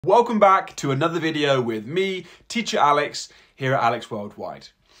Welcome back to another video with me, Teacher Alex, here at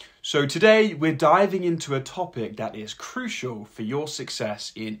AlexWorldwide. So today we're diving into a topic that is crucial for your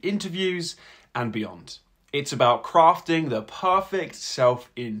success in interviews and beyond. It's about crafting the perfect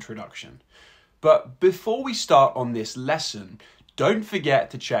self-introduction. But before we start on this lesson, don't forget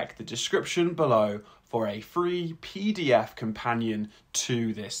to check the description below for a free PDF companion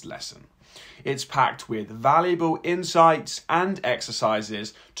to this lesson. It's packed with valuable insights and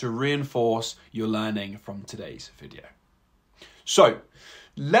exercises to reinforce your learning from today's video. So,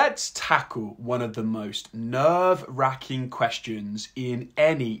 let's tackle one of the most nerve-wracking questions in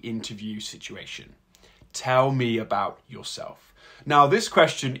any interview situation. Tell me about yourself. Now, this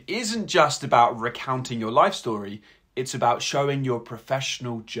question isn't just about recounting your life story, it's about showing your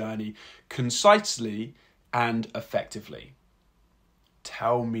professional journey concisely and effectively.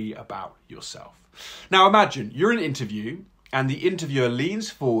 Tell me about yourself. Now imagine you're in an interview and the interviewer leans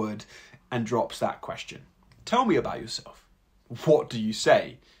forward and drops that question. Tell me about yourself. What do you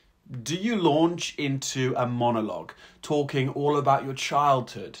say? Do you launch into a monologue, talking all about your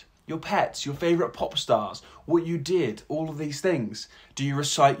childhood, your pets, your favourite pop stars, what you did, all of these things? Do you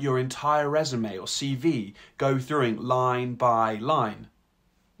recite your entire resume or CV, go through it line by line?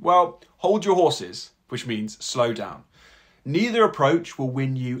 Well, hold your horses, which means slow down. Neither approach will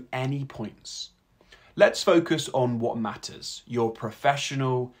win you any points. Let's focus on what matters, your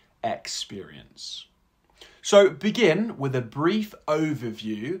professional experience. So begin with a brief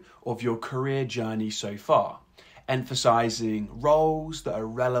overview of your career journey so far, emphasizing roles that are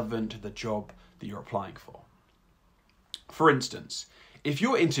relevant to the job that you're applying for. For instance, if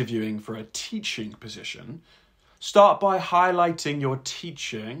you're interviewing for a teaching position, start by highlighting your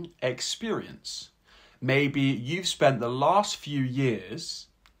teaching experience. Maybe you've spent the last few years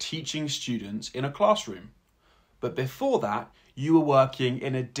teaching students in a classroom, but before that, you were working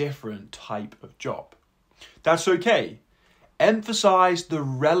in a different type of job. That's okay. Emphasize the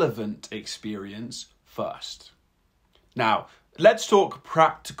relevant experience first. Now, let's talk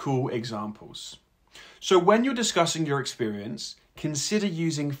practical examples. So when you're discussing your experience, consider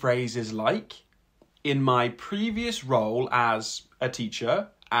using phrases like, in my previous role as a teacher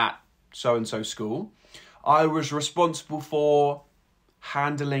at so-and-so school, I was responsible for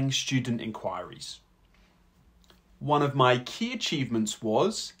handling student inquiries. One of my key achievements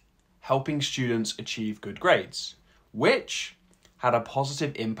was helping students achieve good grades, which had a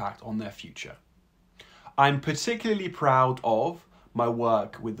positive impact on their future. I'm particularly proud of my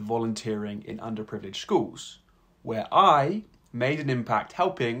work with volunteering in underprivileged schools, where I made an impact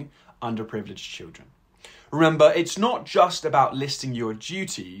helping underprivileged children. Remember, it's not just about listing your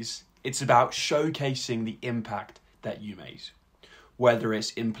duties, it's about showcasing the impact that you made. Whether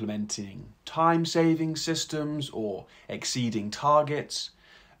it's implementing time-saving systems or exceeding targets,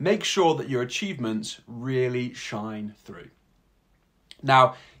 make sure that your achievements really shine through.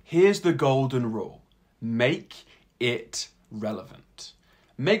 Now, here's the golden rule. Make it relevant.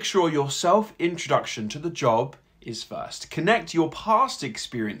 Make sure your self-introduction to the job is first. Connect your past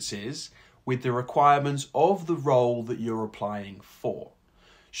experiences with the requirements of the role that you're applying for.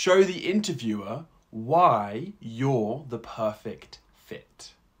 Show the interviewer why you're the perfect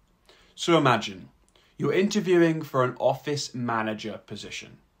fit. So imagine you're interviewing for an office manager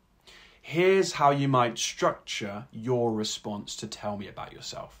position. Here's how you might structure your response to tell me about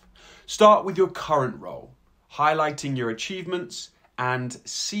yourself. Start with your current role, highlighting your achievements and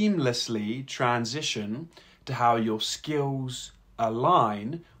seamlessly transition to how your skills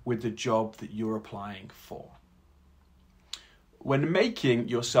align with the job that you're applying for. When making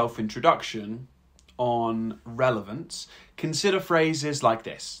your self-introduction on relevance, consider phrases like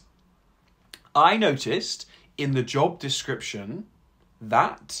this. I noticed in the job description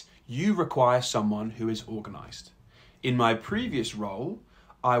that you require someone who is organized. In my previous role,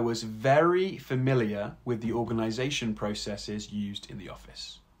 I was very familiar with the organization processes used in the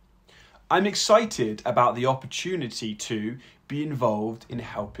office. I'm excited about the opportunity to be involved in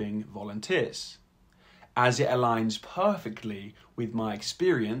helping volunteers, as it aligns perfectly with my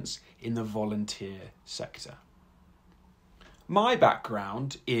experience in the volunteer sector. My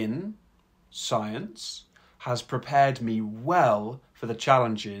background in science has prepared me well for the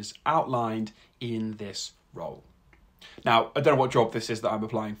challenges outlined in this role. Now, I don't know what job this is that I'm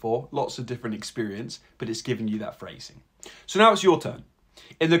applying for, lots of different experience, but it's giving you that phrasing. So now it's your turn.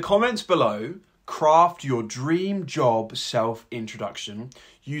 In the comments below, craft your dream job self-introduction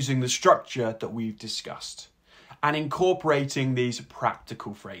using the structure that we've discussed and incorporating these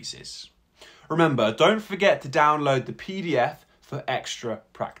practical phrases. Remember, don't forget to download the PDF for extra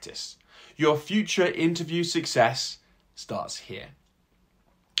practice. Your future interview success starts here.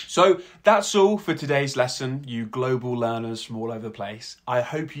 So that's all for today's lesson, you global learners from all over the place. I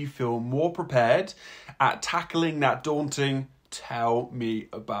hope you feel more prepared at tackling that daunting tell me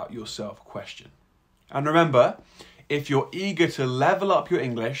about yourself question. And remember, if you're eager to level up your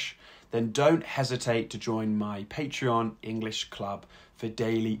English, then don't hesitate to join my Patreon English Club for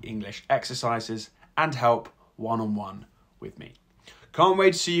daily English exercises and help one-on-one with me. Can't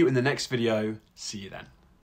wait to see you in the next video. See you then.